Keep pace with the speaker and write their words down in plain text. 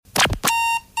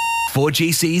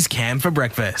4GC's Cam for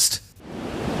Breakfast.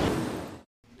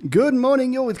 Good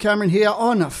morning, you're with Cameron here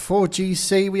on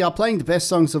 4GC. We are playing the best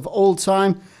songs of all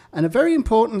time, and a very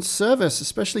important service,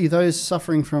 especially those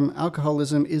suffering from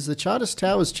alcoholism, is the Charters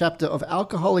Towers chapter of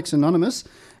Alcoholics Anonymous.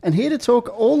 And here to talk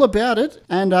all about it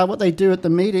and what they do at the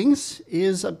meetings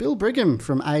is Bill Brigham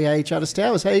from AA Charters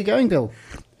Towers. How are you going, Bill?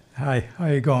 Hi, how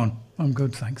are you going? I'm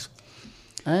good, thanks.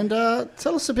 And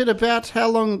tell us a bit about how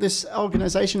long this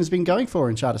organisation has been going for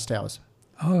in Charters Towers.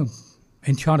 Oh,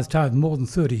 in Charters Towers, more than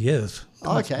 30 years.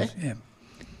 Oh, okay. Yeah.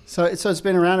 So it's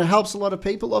been around. It helps a lot of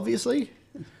people, obviously.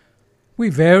 We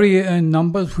vary in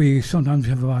numbers. We sometimes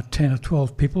have about 10 or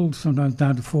 12 people, sometimes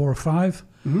down to 4 or 5.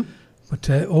 Mm-hmm. But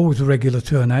always a regular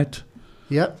turnout.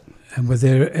 Yep. And we're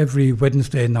there every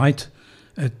Wednesday night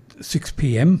at 6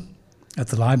 p.m. at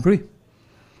the library.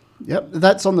 Yep.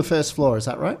 That's on the first floor, is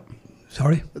that right?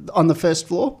 Sorry? On the first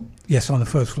floor? Yes, on the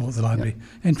first floor of the library.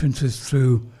 Yep. Entrance is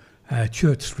through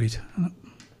Church Street.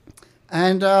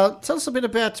 And tell us a bit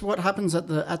about what happens at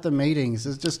the meetings.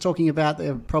 Is it just talking about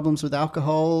their problems with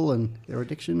alcohol and their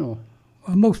addiction, or?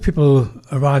 Well, most people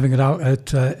arriving at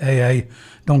AA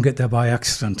don't get there by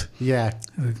accident. Yeah.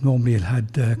 We've normally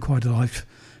had quite a life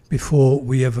before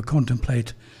we ever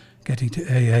contemplate getting to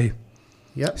AA.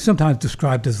 Yep. Sometimes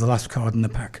described as the last card in the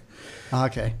pack.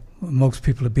 Okay. Most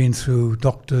people have been through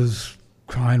doctors,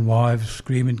 crying wives,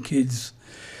 screaming kids,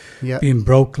 Yep. being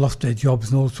broke, lost their jobs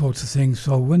and all sorts of things.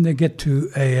 So when they get to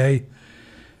AA,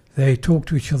 they talk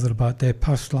to each other about their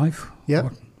past life,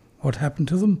 Yep. what happened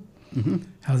to them, Mm-hmm.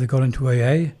 how they got into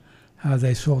AA, how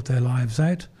they sort their lives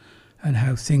out, and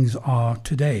how things are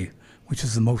today, which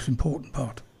is the most important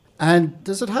part. And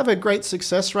does it have a great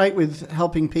success rate with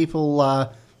helping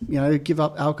people, give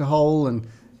up alcohol and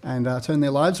turn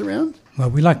their lives around? Well,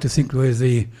 we like to think we're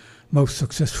the most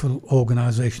successful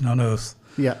organisation on earth.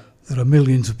 Yeah. There are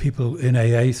millions of people in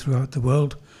AA throughout the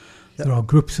world. Yep. There are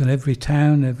groups in every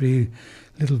town, every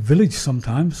little village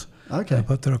sometimes. Okay.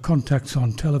 But there are contacts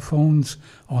on telephones,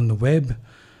 on the web,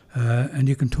 and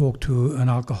you can talk to an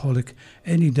alcoholic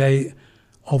any day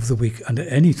of the week and at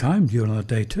any time during the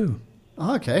day too.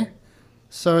 Okay.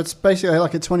 So it's basically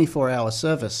like a 24-hour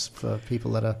service for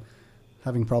people that are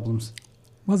having problems.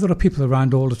 Well, there are people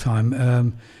around all the time.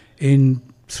 In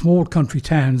small country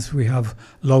towns, we have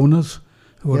loners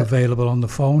who are Yep. available on the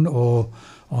phone or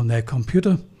on their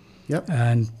computer. Yep.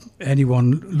 And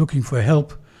anyone looking for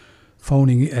help,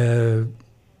 phoning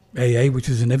AA, which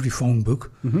is in every phone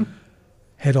book, Mm-hmm.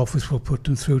 head office will put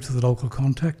them through to the local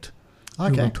contact. Who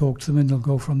Okay. will talk to them and they'll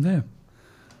go from there.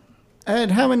 And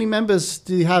how many members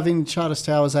do you have in Charters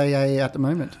Towers AA at the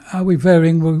moment? We're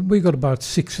varying. We've got about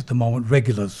 6 at the moment,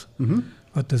 regulars. Mm-hmm.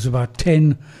 But there's about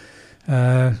 10.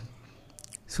 So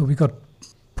we've got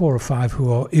 4 or 5 who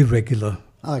are irregular.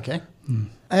 Okay. Mm.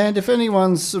 And if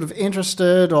anyone's sort of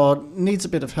interested or needs a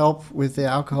bit of help with their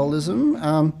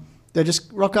alcoholism, they just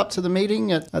rock up to the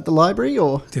meeting at the library,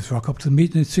 or? Just rock up to the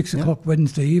meeting at 6 Yep. o'clock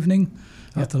Wednesday evening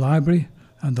Yep. at the library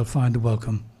and they'll find a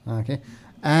welcome. Okay.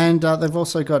 And they've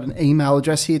also got an email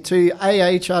address here too,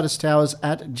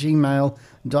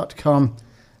 aacharterstowers@gmail.com.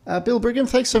 Bill Brigham,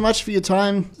 thanks so much for your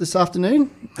time this afternoon.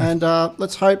 And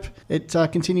let's hope it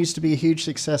continues to be a huge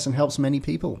success and helps many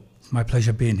people. It's my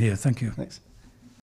pleasure being here. Thank you. Thanks.